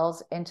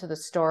themselves into the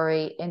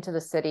story, into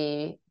the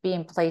city,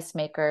 being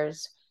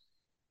placemakers.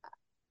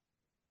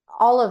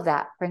 All of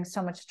that brings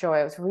so much joy.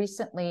 I was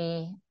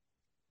recently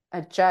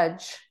a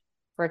judge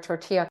for a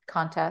tortilla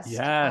contest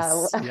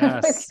Yes, with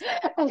yes.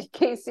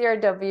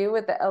 KCRW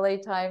with the LA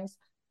Times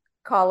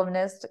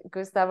columnist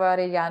Gustavo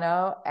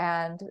Arellano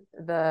and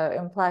the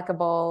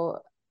implacable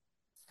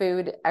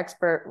food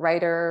expert,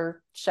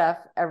 writer, chef,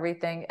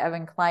 everything,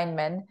 Evan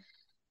Kleinman.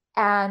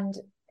 And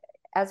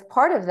as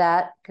part of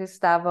that,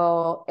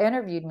 Gustavo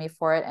interviewed me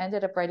for it,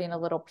 ended up writing a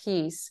little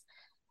piece.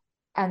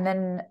 And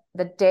then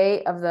the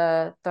day of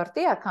the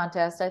tortilla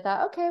contest, I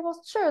thought, okay,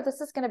 well, sure, this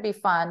is going to be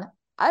fun.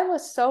 I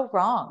was so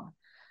wrong.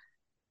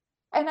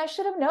 And I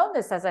should have known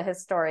this as a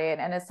historian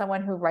and as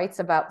someone who writes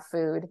about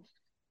food,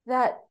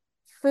 that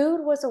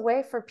food was a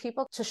way for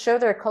people to show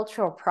their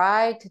cultural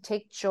pride, to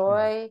take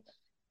joy,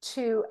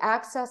 to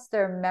access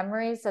their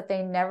memories that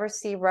they never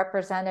see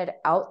represented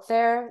out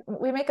there.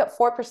 We make up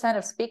 4%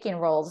 of speaking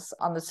roles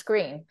on the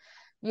screen.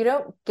 You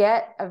don't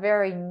get a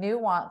very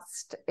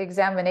nuanced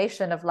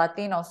examination of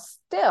Latinos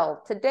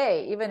still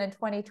today, even in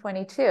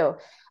 2022.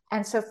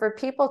 And so for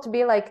people to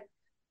be like,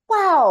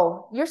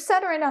 wow, you're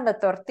centering on the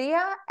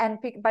tortilla. And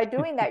by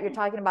doing that, you're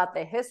talking about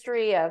the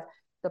history of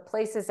the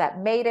places that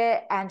made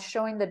it and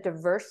showing the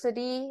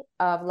diversity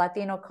of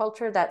Latino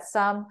culture, that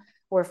some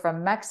were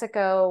from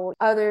Mexico,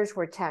 others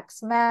were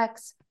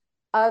Tex-Mex,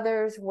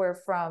 others were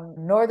from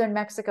northern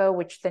Mexico,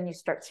 which then you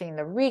start seeing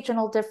the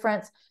regional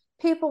difference.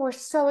 People were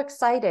so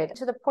excited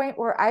to the point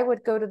where I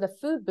would go to the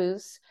food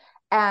booths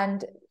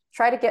and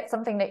try to get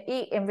something to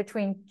eat in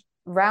between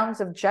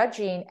rounds of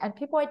judging, and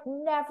people I'd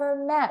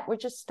never met were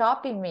just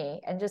stopping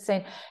me and just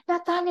saying,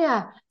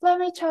 Natalia, let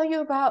me tell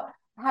you about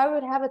how I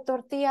would have a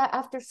tortilla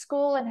after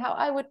school and how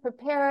I would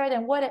prepare it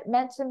and what it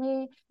meant to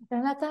me.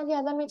 And Natalia,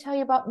 let me tell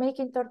you about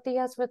making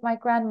tortillas with my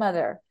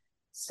grandmother.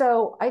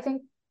 So I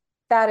think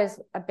that is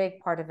a big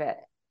part of it.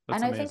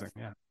 That's and amazing.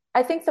 Yeah.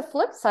 I think the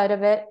flip side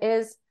of it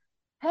is,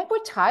 I think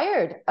we're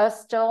tired of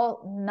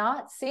still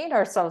not seeing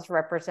ourselves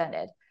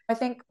represented. I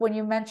think when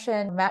you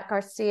mentioned Matt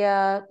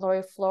Garcia,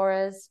 Lori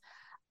Flores,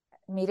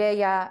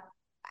 Mireya,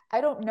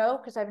 I don't know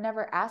because I've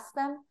never asked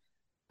them,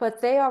 but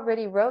they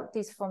already wrote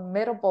these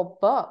formidable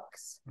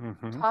books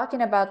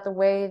talking about the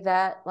way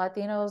that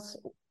Latinos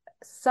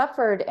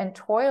suffered and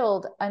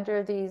toiled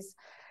under these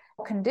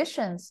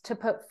conditions to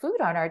put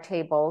food on our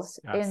tables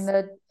in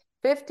the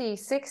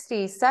 50s,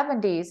 60s,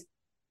 70s.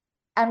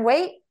 And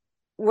wait,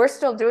 we're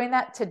still doing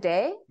that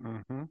today.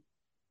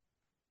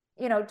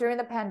 You know, during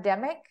the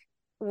pandemic,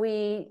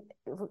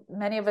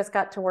 many of us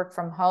got to work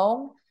from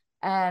home,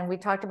 and we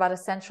talked about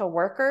essential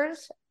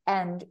workers,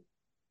 and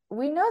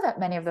we know that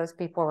many of those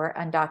people were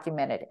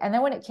undocumented. And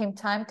then when it came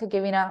time to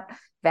giving out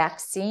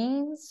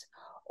vaccines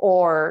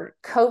or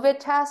COVID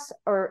tests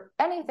or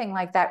anything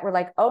like that, we're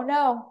like, oh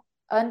no,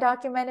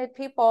 undocumented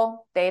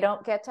people, they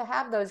don't get to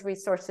have those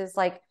resources.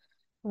 Like,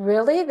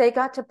 really? They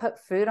got to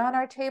put food on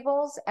our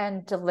tables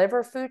and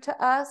deliver food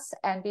to us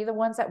and be the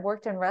ones that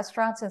worked in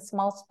restaurants in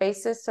small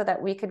spaces so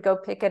that we could go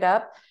pick it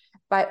up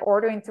by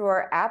ordering through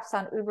our apps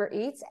on Uber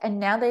Eats. And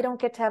now they don't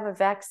get to have a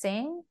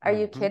vaccine? Are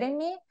you kidding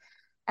me?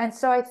 And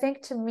so I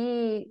think, to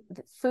me,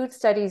 food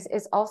studies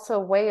is also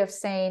a way of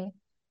saying,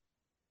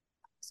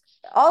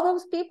 all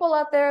those people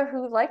out there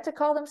who like to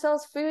call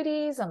themselves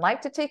foodies and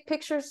like to take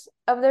pictures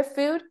of their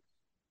food,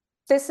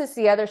 this is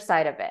the other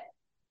side of it.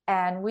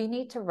 And we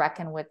need to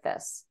reckon with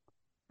this.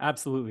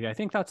 Absolutely. I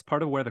think that's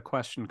part of where the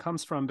question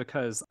comes from,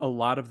 because a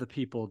lot of the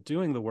people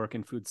doing the work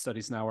in food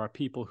studies now are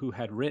people who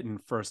had written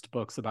first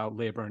books about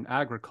labor and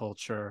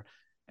agriculture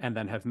and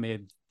then have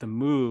made the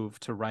move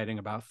to writing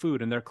about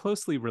food. And they're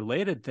closely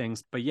related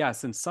things. But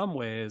yes, in some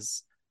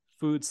ways,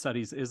 food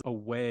studies is a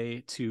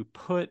way to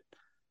put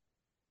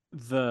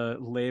the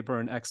labor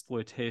and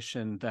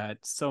exploitation that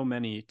so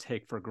many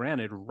take for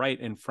granted right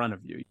in front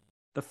of you.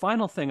 The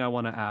final thing I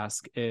want to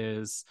ask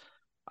is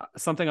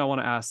something I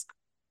want to ask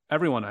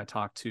everyone I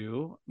talk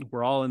to.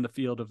 We're all in the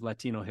field of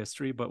Latino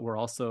history, but we're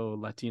also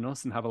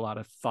Latinos and have a lot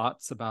of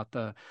thoughts about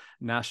the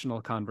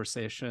national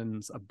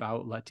conversations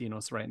about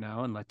Latinos right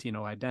now and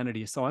Latino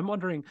identity. So I'm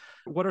wondering,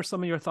 what are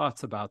some of your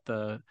thoughts about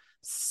the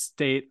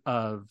state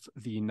of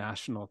the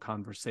national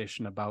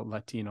conversation about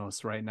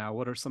Latinos right now?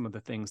 What are some of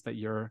the things that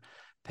you're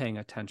paying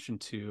attention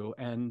to?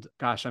 And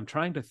gosh, I'm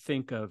trying to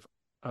think of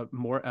a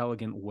more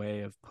elegant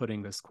way of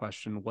putting this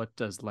question. What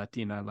does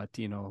Latina,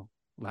 Latino,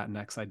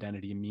 Latinx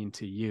identity mean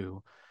to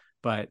you?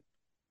 But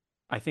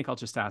I think I'll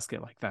just ask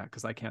it like that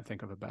because I can't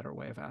think of a better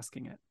way of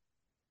asking it.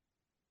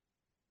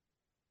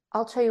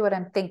 I'll tell you what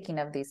I'm thinking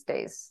of these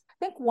days.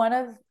 I think one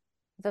of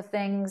the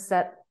things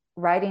that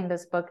writing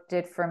this book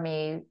did for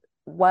me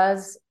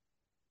was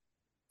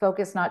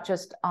focus not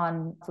just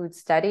on food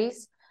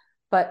studies,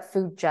 but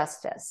food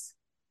justice.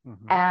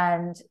 Mm-hmm.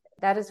 And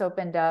that has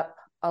opened up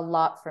a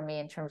lot for me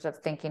in terms of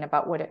thinking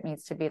about what it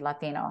means to be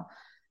Latino.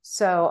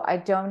 So I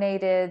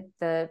donated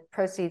the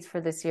proceeds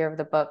for this year of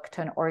the book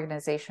to an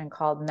organization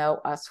called No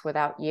Us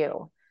Without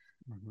You.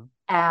 Mm-hmm.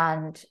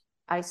 And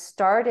I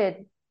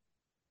started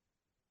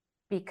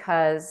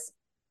because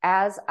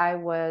as I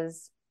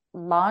was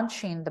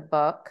launching the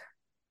book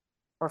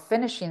or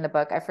finishing the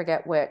book, I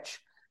forget which,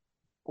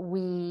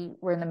 we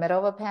were in the middle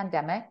of a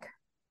pandemic.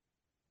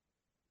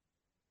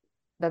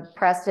 The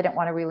press didn't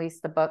want to release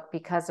the book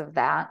because of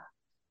that.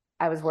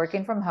 I was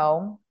working from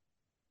home.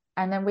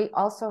 And then we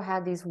also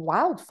had these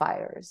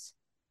wildfires.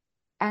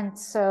 And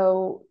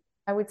so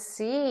I would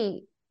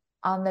see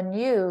on the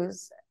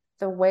news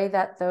the way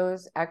that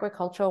those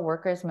agricultural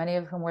workers, many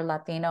of whom were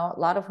Latino, a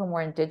lot of whom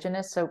were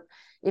indigenous. So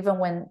even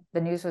when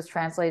the news was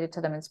translated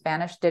to them in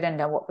Spanish, didn't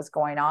know what was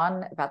going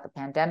on about the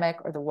pandemic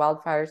or the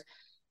wildfires,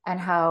 and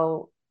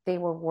how they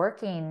were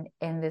working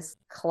in this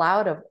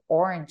cloud of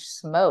orange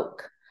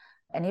smoke.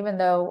 And even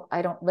though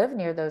I don't live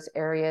near those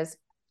areas,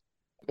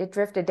 it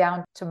drifted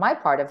down to my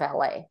part of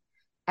LA.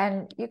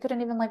 And you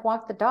couldn't even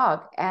walk the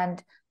dog.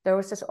 And there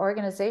was this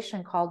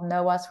organization called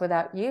No Us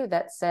Without You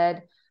that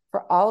said,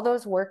 for all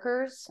those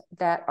workers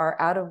that are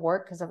out of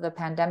work because of the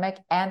pandemic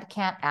and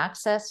can't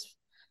access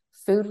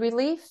food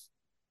relief,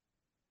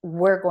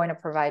 we're going to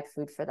provide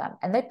food for them.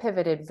 And they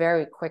pivoted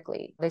very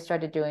quickly. They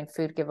started doing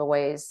food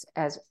giveaways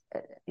as,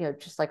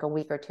 just like a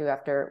week or two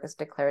after it was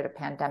declared a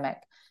pandemic.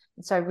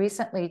 And so I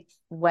recently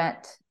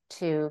went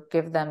to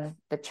give them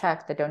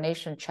the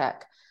donation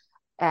check,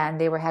 and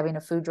they were having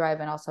a food drive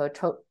and also a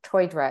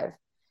toy drive.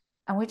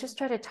 And we just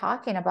started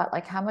talking about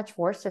how much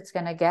worse it's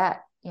going to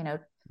get.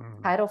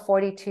 Title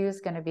 42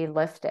 is going to be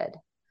lifted.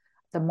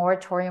 The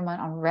moratorium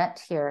on rent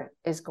here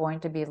is going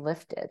to be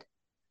lifted.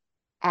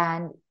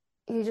 And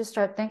you just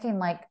start thinking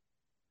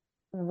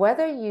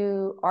whether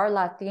you are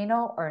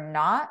Latino or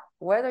not,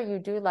 whether you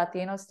do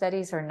Latino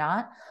studies or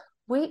not,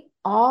 we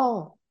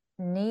all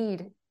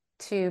need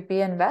to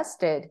be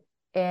invested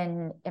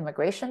in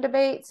immigration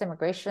debates,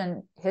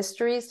 immigration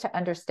histories to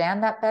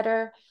understand that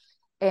better,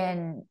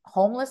 in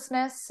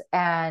homelessness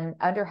and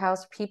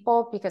underhoused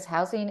people, because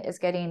housing is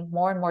getting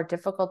more and more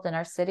difficult in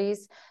our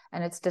cities,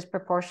 and it's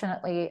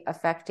disproportionately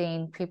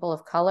affecting people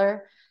of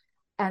color.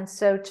 And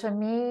so to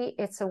me,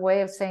 it's a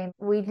way of saying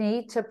we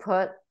need to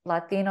put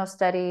Latino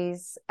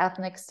studies,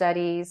 ethnic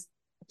studies,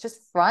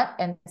 just front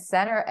and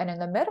center and in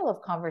the middle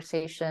of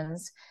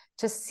conversations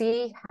to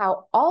see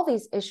how all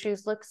these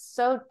issues look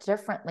so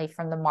differently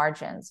from the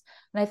margins.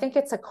 And I think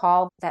it's a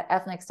call that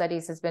ethnic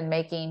studies has been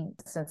making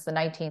since the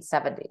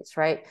 1970s,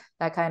 right?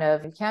 That kind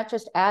of, you can't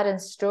just add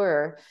and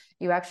stir,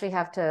 you actually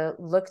have to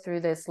look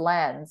through this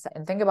lens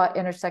and think about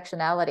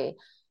intersectionality.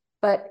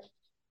 But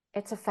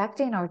it's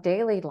affecting our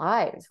daily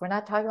lives. We're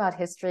not talking about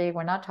history.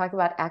 We're not talking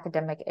about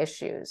academic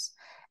issues.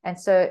 And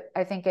so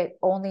I think it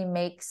only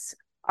makes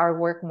our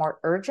work more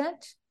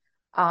urgent.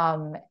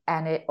 And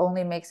it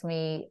only makes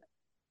me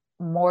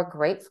more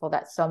grateful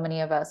that so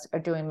many of us are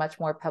doing much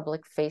more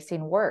public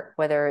facing work,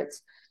 whether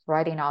it's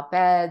writing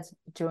op-eds,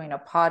 doing a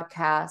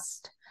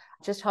podcast,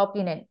 just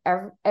helping in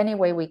any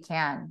way we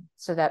can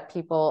so that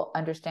people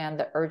understand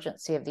the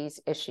urgency of these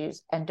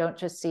issues and don't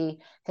just see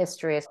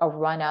history as a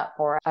run-up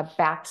or a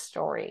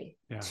backstory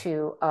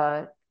to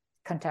a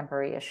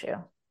contemporary issue.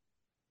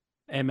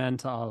 Amen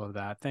to all of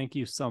that. Thank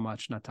you so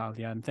much,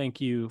 Natalia. And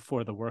thank you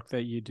for the work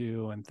that you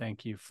do. And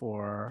thank you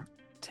for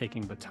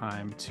taking the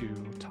time to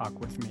talk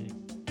with me.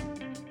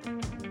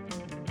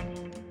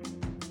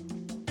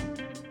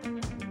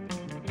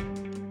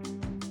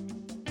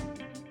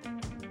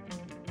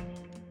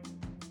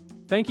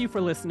 Thank you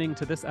for listening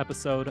to this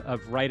episode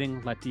of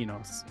Writing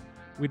Latinos.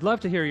 We'd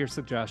love to hear your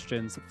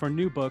suggestions for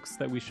new books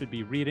that we should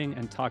be reading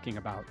and talking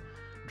about.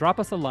 Drop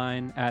us a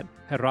line at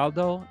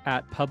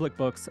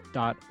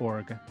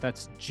geraldo@publicbooks.org.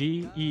 That's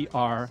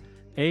GERALDO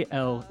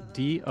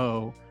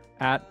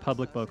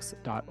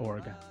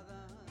 @publicbooks.org.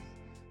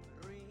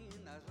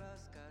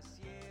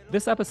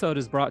 This episode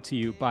is brought to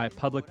you by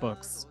Public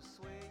Books.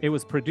 It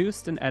was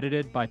produced and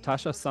edited by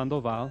Tasha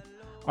Sandoval.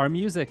 Our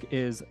music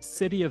is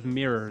City of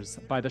Mirrors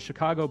by the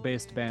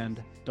Chicago-based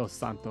band Dos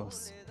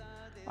Santos.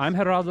 I'm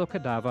Geraldo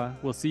Cadava.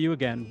 We'll see you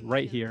again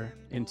right here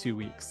in 2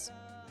 weeks.